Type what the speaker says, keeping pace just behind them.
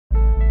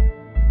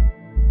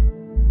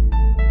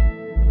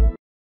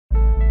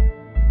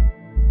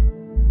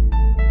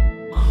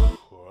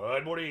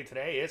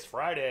Landry. Today is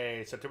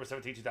Friday, September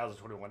 17,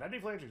 2021. I'm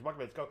Dave Landry.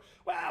 Welcome to go.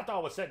 Well, after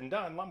all was said and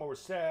done, a lot more was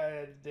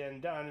said than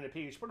done in the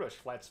piece. Pretty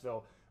much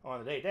Flatsville on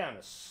the day down a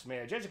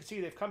smidge. As you can see,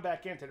 they've come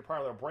back into the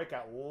parallel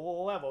breakout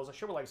levels. I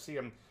sure would like to see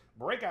them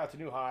break out to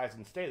new highs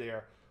and stay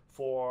there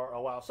for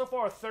a while. So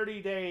far,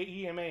 30-day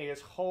EMA is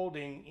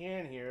holding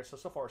in here. So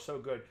far, so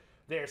good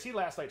there. See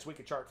last night's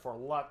weekly chart for a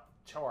lot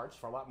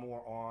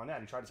more on that.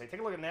 And try to say, take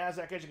a look at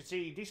NASDAQ. As you can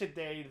see, decent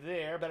day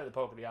there. Better than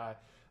poke of the eye,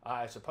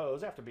 I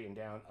suppose, after being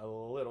down a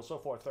little. So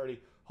far, 30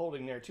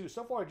 holding there, too.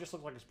 So far, it just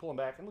looks like it's pulling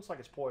back and looks like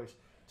it's poised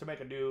to make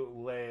a new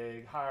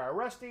leg higher.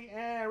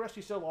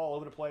 Rusty's still all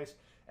over the place.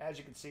 As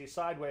you can see,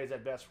 sideways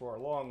at best for a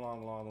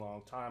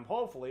long time.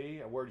 Hopefully,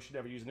 a word you should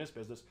never use in this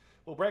business,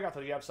 will break out to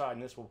the upside,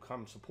 and this will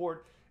become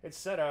support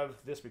instead of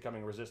this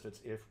becoming resistance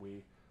if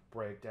we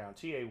break down.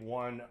 TA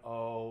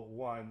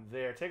 101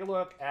 there. Take a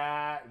look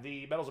at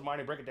the metals and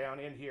mining. Break it down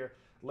in here.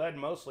 Led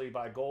mostly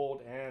by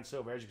gold and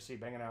silver. As you can see,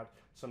 banging out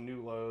some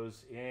new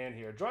lows in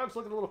here. Drugs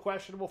looking a little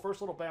questionable. First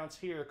little bounce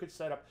here could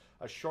set up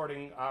a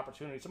shorting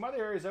opportunity. Some other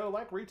areas, though,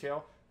 like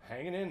retail,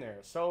 hanging in there.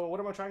 So what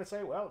am I trying to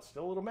say? Well, it's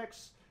still a little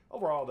mix.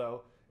 Overall,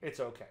 though,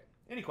 it's okay.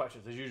 Any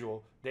questions, as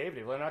usual, Dave,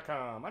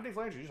 DaveLandry.com. I'm Dave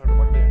Landry. You just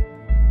heard a